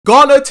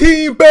Ghana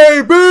team,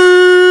 baby!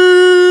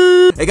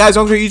 Hey guys,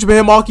 I'm YouTube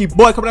here,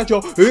 MarkyBoy coming at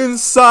you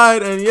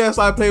inside, and yes,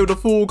 I play with the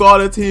full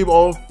Ghana team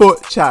on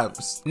FUT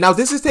Champs. Now,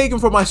 this is taken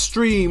from my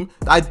stream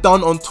that I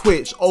done on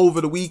Twitch over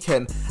the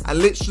weekend, and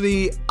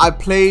literally, I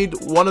played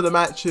one of the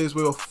matches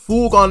with a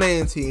full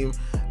Ghanaian team.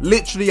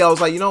 Literally, I was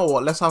like, you know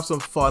what, let's have some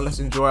fun, let's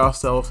enjoy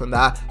ourselves and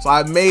that. So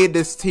I made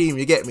this team,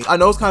 you get me? I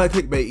know it's kind of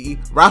clickbaity.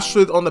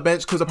 Rashford on the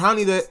bench, because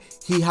apparently that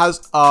he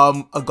has a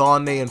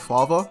Ghanaian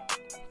father.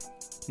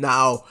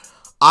 Now,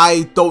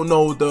 I don't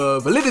know the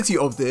validity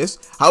of this.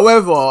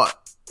 However,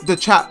 the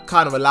chat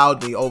kind of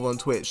allowed me over on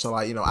Twitch to,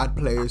 like, you know, add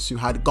players who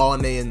had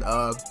Ghanaian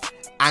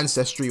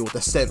ancestry or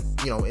descent,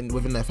 you know,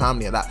 within their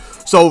family and that.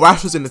 So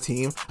Rashford's in the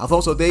team.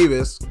 Alfonso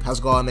Davis has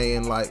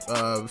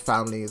Ghanaian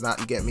family, is that,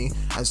 you get me?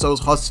 And so is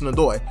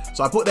Hudson-Odoi.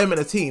 So I put them in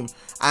a team,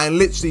 and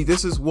literally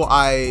this is what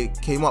I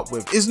came up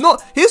with. It's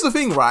not, here's the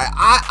thing, right?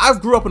 I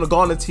grew up in a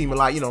Ghana team in,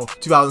 like, you know,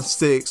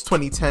 2006,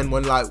 2010,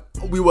 when, like,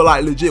 we were,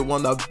 like, legit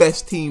one of the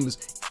best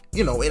teams,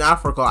 you know, in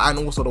Africa and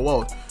also the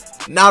world.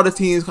 Now the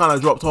team's kind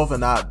of dropped off,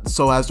 and that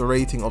so has the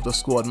rating of the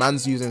squad.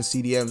 Man's using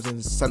CDMs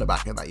and centre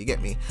back and that, you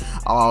get me?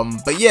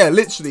 But yeah,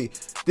 literally,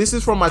 this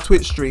is from my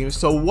Twitch stream.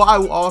 So what I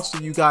will ask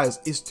of you guys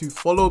is to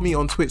follow me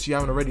on Twitch if you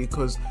haven't already,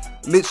 because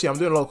literally I'm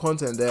doing a lot of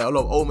content there, a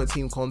lot of Ultimate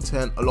Team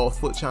content, a lot of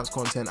FUT Champs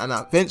content, and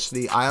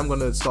eventually I am going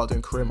to start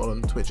doing career mode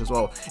on Twitch as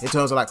well, in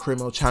terms of like career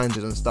mode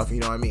challenges and stuff, you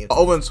know what I mean? But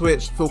over on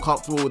Twitch, feel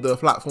comfortable with the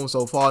platform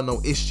so far,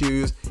 no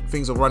issues,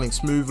 things are running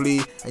smoothly,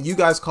 and you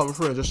guys come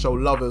through and just show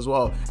love as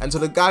well. And to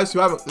the guys who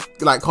haven't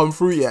like come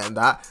through yet and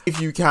that,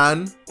 if you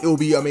can, it will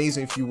be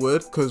amazing if you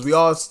would, because we're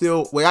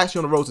actually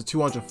on the road to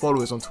 200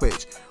 followers on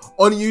Twitch.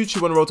 On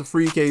YouTube, on the road to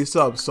 3K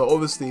subs, so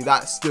obviously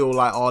that's still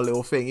like our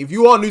little thing. If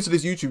you are new to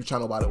this YouTube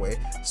channel, by the way,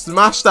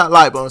 smash that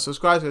like button,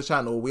 subscribe to the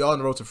channel. We are on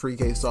the road to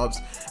 3K subs,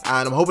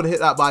 and I'm hoping to hit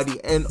that by the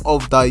end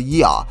of the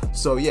year.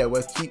 So yeah,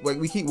 we keep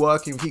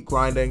working, we keep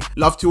grinding.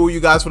 Love to all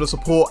you guys for the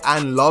support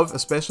and love,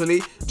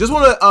 especially. Just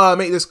want to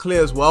make this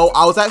clear as well.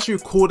 I was actually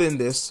recording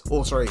this,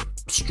 or sorry,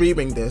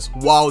 streaming this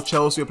while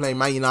Chelsea were playing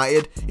Man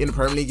United in the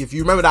Premier League. If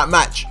you remember that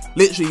match,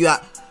 literally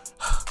that,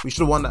 we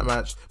should have won that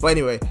match. But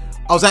anyway,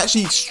 I was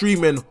actually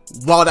streaming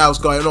while that was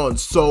going on,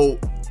 so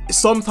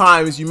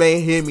sometimes you may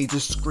hear me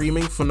just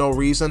screaming for no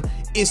reason.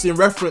 It's in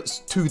reference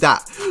to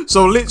that.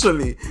 So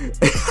literally,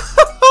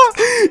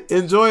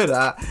 enjoy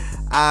that.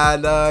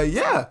 And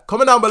yeah,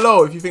 comment down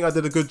below if you think I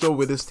did a good job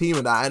with this team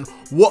and that, and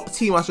what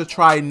team I should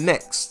try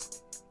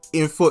next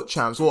in FUT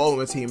Champs or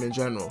Ultimate Team in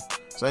general.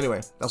 So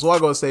anyway, that's all I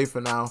gotta say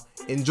for now.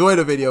 Enjoy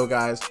the video,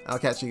 guys. I'll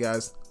catch you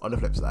guys on the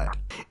flip side.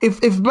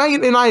 If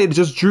Man United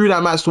just drew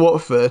that match to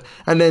Watford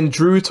and then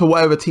drew to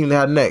whatever team they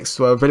had next,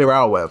 or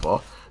Villarreal or whatever,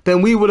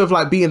 then we would have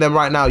like beaten them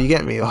right now, you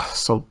get me? Oh,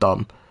 so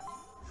dumb.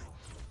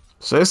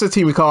 So this is the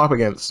team we come up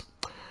against.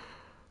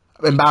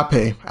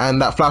 Mbappe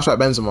and that flashback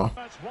Benzema.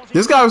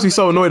 This guy must be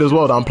so annoyed as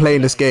well that I'm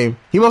playing this game.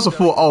 He must have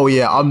thought, oh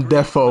yeah, I'm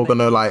defo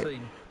gonna like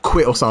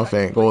quit or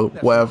something or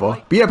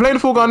whatever. But yeah, playing the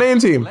full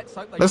Ghanaian team.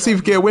 Let's see if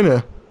we get a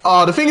winner.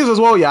 The thing is as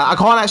well, yeah, I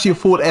can't actually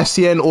afford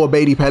SCN or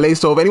Baby Pele,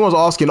 so if anyone's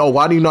asking, oh,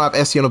 why do you not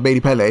have SCN or Baby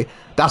Pele?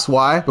 That's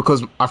why,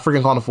 because I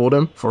freaking can't afford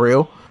them, for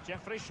real.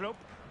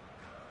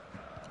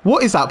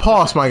 What is that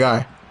pass, my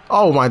guy?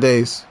 Oh my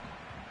days.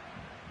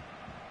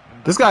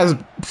 This guy's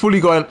fully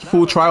going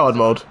full tryhard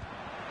mode.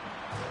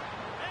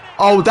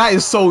 Oh, that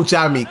is so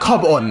jammy.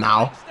 Come on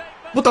now.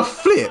 What the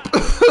flip?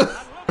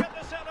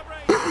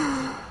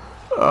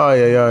 Oh,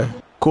 yeah, yeah.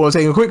 Cool, I'm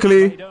taking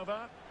quickly.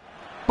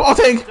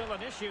 Boateng!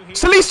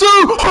 Salisu!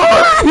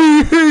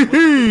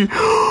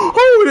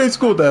 Oh, they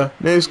scored there.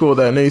 They scored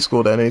there. They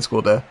scored there. They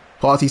scored there.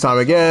 Party time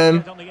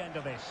again.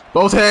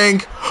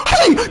 Boateng!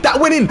 Hey! That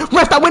went in!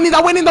 Ref, that went in!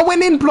 That went in! That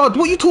went in, blood!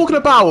 What are you talking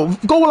about?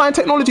 Goal line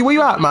technology, where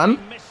you at, man?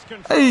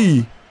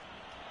 Hey!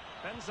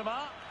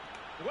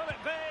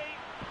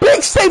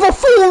 Big save of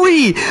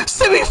Fury!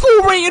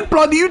 74 rated,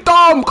 blood! You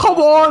dumb! Come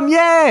on!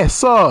 Yes,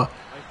 sir!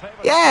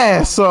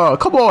 Yes, sir!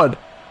 Come on!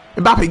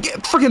 Mbappe,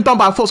 get freaking done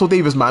by Alfonso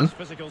Davis, man.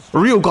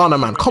 Real Ghana,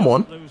 man. Come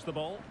on.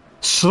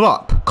 Shut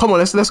up. Come on,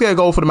 let's get a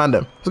goal for the man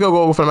then. Let's get a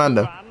goal for the man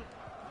then.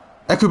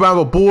 Ekuban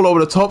with a ball over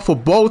the top for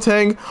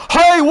Boateng.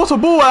 Hey, what a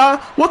ball, eh?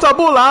 What a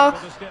ball, eh?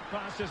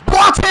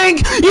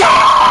 Boateng!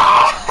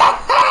 Yes!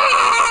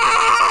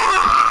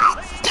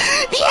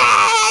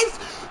 Yes!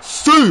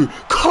 Sue,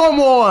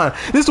 come on.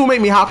 This will make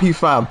me happy,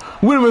 fam.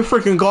 Winning with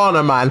freaking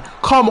Ghana, man.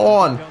 Come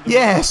on.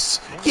 Yes.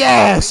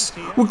 Yes!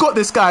 We got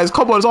this, guys.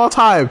 Come on, it's our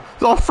time.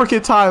 It's our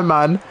freaking time,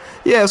 man.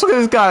 Yes, look at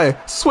this guy.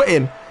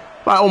 Sweating.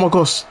 Like, oh my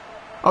gosh.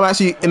 I'm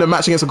actually in a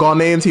match against a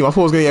Ghanaian team. I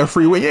thought I was going to get a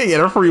free win. You ain't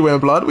getting a free win,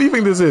 blood. What do you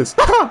think this is?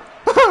 Come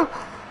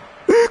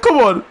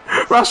on.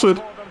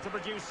 Rashford.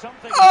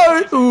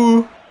 Oh,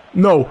 ooh.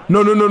 No.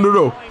 No, no, no, no,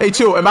 no. Hey,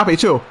 chill. Mbappe,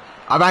 chill.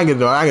 I've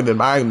angered him.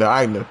 I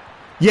angered him.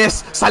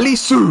 Yes,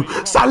 Salisu.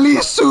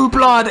 Salisu,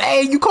 blood.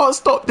 Hey, you can't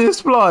stop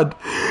this, blood.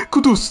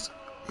 Kudus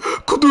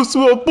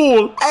for a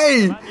ball.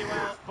 Hey.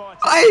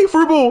 Hey,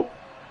 through ball.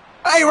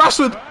 Hey,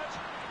 Rashford.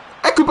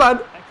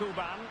 Ekuban.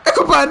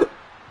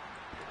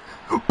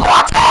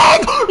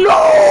 Boateng!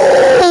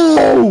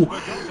 No!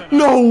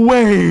 No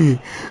way.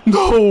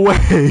 No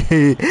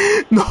way.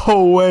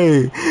 No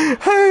way.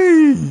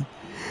 Hey.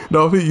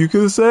 Nothing you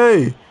can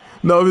say.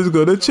 Nothing's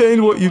gonna change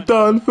what you've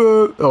done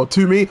for... Oh,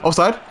 to me.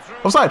 Offside.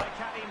 Offside.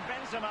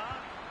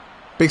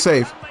 Big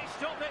save.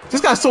 This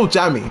guy's so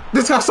jammy.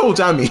 This guy's so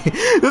jammy.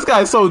 This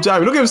guy's so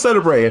jammy. Look at him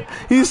celebrating.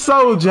 He's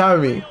so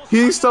jammy.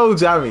 He's so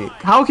jammy.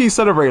 How can you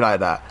celebrate like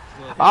that?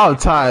 I'm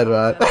tired,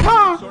 man.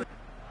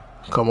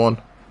 Come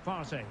on.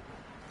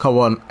 Come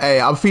on.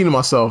 Hey, I'm feeling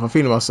myself. I'm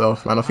feeling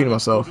myself, man. I'm feeling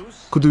myself.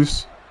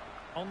 Kudus.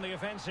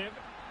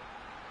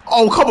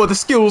 Oh, come on. The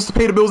skills to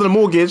pay the bills and the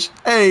mortgage.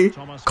 Hey,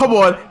 come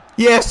on.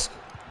 Yes.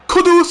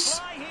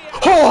 Kudus.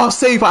 Oh,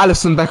 save for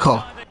Alisson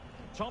Becker.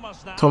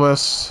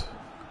 Thomas.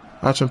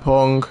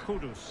 Achampong.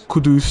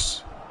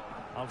 Kudus.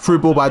 Through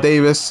ball by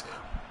Davis.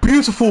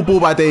 Beautiful ball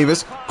by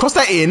Davis. Cross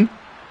that in.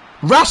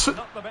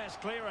 Rashford.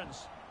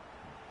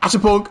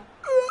 Achampong.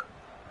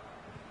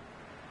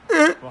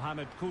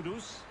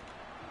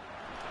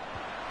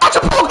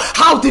 Achampong.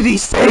 How did he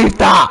save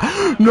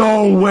that?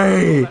 No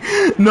way.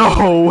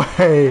 No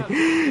way.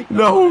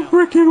 No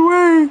freaking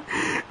way.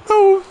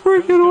 No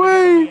freaking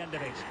way.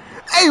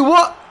 Hey,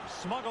 what?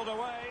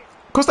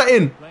 Cross that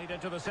in.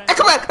 Hey,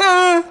 come back.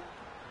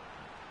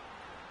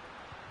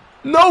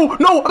 No,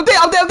 no, I'm there,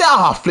 I'm there, I'm there.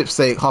 Ah, flip's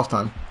sake. Half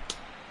time.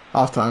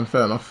 Half time,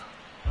 fair enough.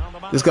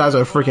 This guy's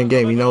a freaking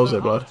game, he knows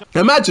it, bro.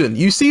 Imagine,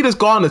 you see this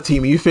Ghana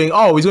team and you think,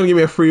 oh, he's going to give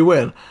me a free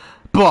win.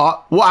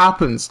 But what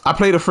happens? I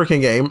played a freaking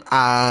game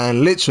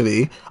and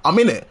literally, I'm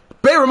in it.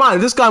 Bear in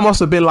mind, this guy must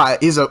have been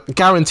like, he's a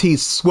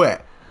guaranteed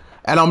sweat.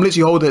 And I'm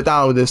literally holding it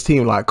down with this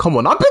team like, come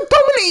on, I've been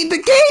dominating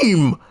the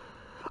game.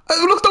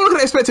 Look, don't look at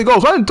the expected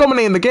goals. I'm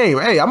dominating the game.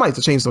 Hey, I might have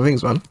to change some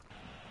things, man.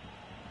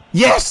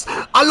 Yes!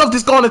 I love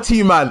this Ghana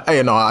team, man.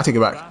 Hey, no, I take it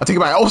back. I take it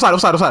back. Offside,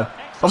 offside, offside.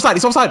 Offside,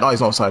 he's offside. No,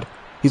 he's not offside.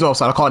 He's not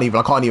offside. I can't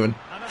even.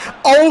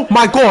 Oh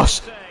my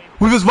gosh!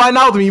 With his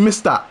Ronaldo, he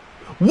missed that.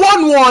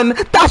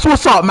 1-1. That's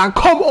what's up, man.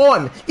 Come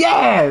on.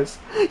 Yes!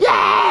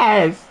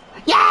 Yes!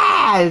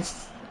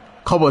 Yes!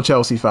 Come on,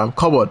 Chelsea, fam.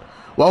 Come on.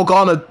 While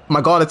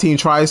my Ghana team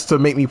tries to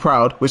make me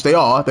proud, which they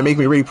are, they make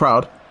me really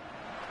proud.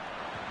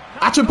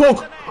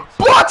 Achampong!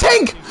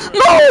 Boateng!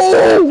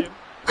 No!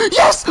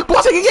 Yes!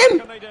 Boateng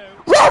again!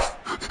 Ref!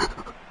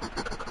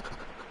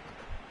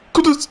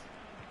 Kudus.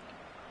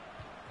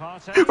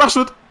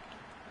 Rashford.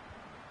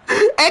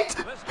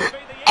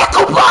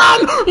 Ekoban!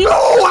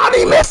 No! How did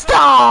he miss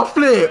that?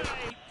 Flip!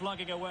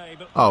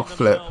 Oh,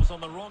 flip.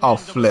 Oh,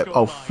 flip.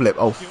 Oh, flip.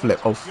 Oh,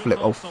 flip. Oh, flip.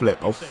 Oh, flip.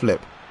 Oh,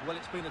 flip.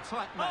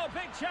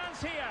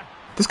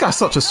 This guy's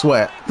such a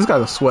sweat. This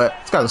guy's a sweat.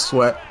 This guy's a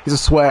sweat. He's a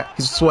sweat.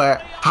 He's a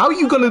sweat. How are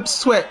you gonna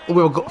sweat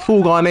with a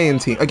full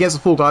Ghanaian team against a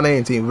full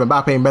Ghanaian team with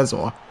Mbappe and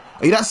Benzema?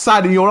 Are you that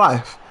sad in your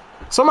life?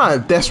 Some man are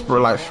desperate,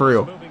 like, for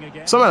real.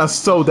 Some man are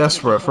so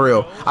desperate, for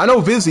real. I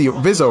know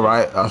Vizzo,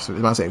 right?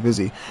 I'm not saying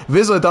Vizzy.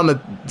 Vizzo done a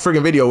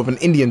friggin' video with an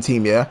Indian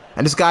team, yeah?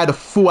 And this guy had a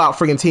full-out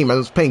friggin' team and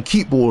was playing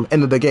keep ball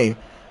end of the game.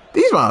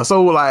 These man are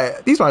so,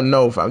 like, these man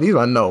know, fam. These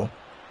man know.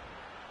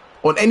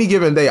 On any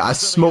given day, I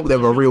smoke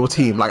them a real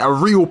team. Like, a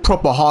real,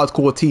 proper,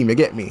 hardcore team, you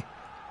get me?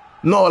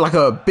 Not like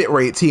a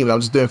bitrate team that I'm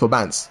just doing for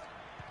bants.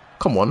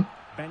 Come on.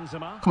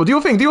 Come on, do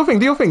your thing, do your thing,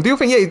 do your thing, do your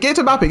thing. Yeah, get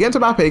into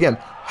Mbappe again.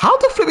 How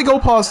the flip we go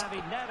past?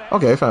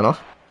 Okay, fair enough.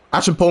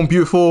 Achampong,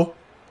 beautiful.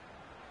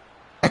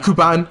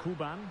 Ekuban.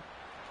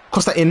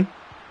 Cross that in.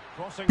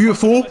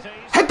 Beautiful.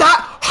 Head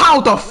that. How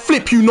the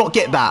flip you not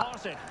get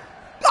that?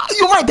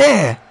 You're right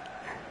there.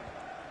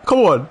 Come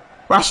on.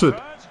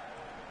 Rashford.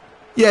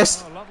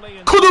 Yes.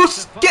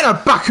 Kudus. Get her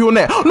back of your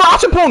net. No,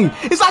 Achampong.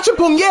 It's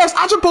Achampong. Yes,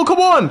 Achampong. Come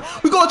on.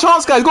 We got a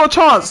chance, guys. Got a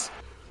chance.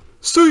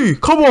 Sui.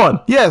 Come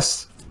on.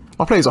 Yes.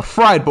 My players are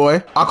fried,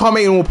 boy. I can't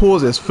make any more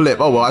pauses. Flip.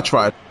 Oh, well, I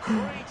tried.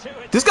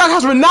 This guy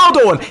has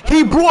Ronaldo on.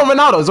 He brought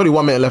Ronaldo. There's only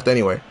 1 minute left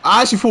anyway.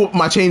 I actually thought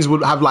my change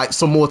would have like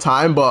some more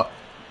time, but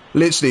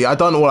literally, I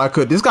done all I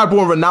could. This guy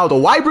brought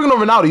Ronaldo. Why are you bringing on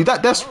Ronaldo? You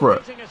that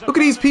desperate? Look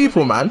at these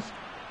people, man.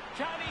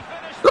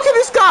 Look at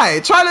this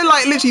guy trying to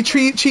like literally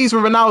cheese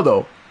with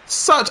Ronaldo.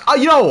 Such,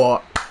 you know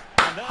what?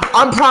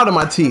 I'm proud of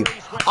my team.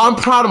 I'm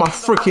proud of my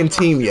freaking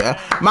team, yeah?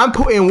 Man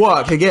put in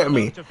work, you get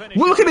me?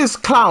 Well, look at this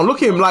clown.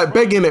 Look at him, like,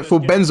 begging it for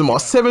Benzema.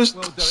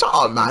 Shut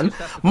up, man.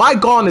 My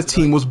Ghana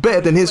team was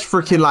better than his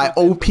freaking, like,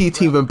 OP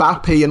team with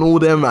Mbappe and all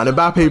them, man.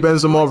 Mbappe,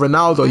 Benzema,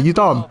 Ronaldo. You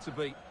dumb?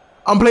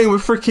 I'm playing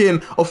with freaking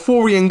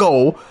Ofori in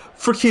goal,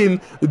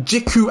 freaking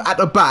Jiku at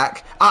the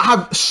back. I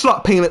have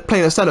Schlupp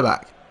playing a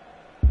centre-back.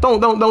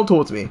 Don't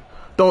talk to me.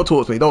 Don't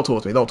talk to me. Don't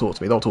talk to me. Don't talk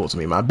to me. Don't talk to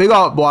me, man. Big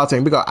up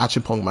Boateng. Big up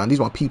Achampong, man. These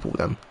are my people,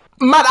 them.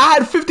 Man, I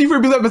had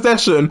 53%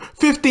 possession,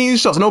 15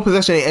 shots. No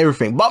possession ain't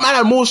everything. But man, I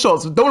had more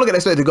shots. Don't look at the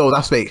expected goals.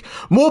 That's fake.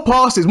 More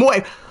passes, more...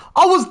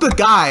 I was the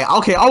guy.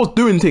 Okay, I was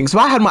doing things. If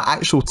I had my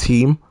actual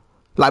team,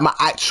 like my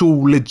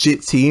actual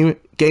legit team,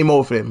 game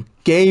over for him.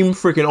 Game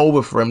freaking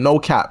over for him. No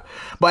cap.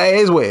 But it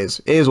is what it is.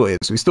 It is what it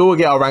is. We still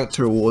get our rank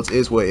 2 rewards. It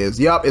is what it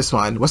is. Yup, it's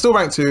fine. We're still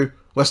rank 2.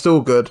 We're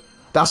still good.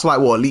 That's like,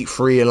 what, Elite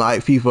 3 and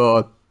like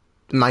FIFA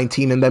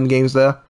 19 in them games there.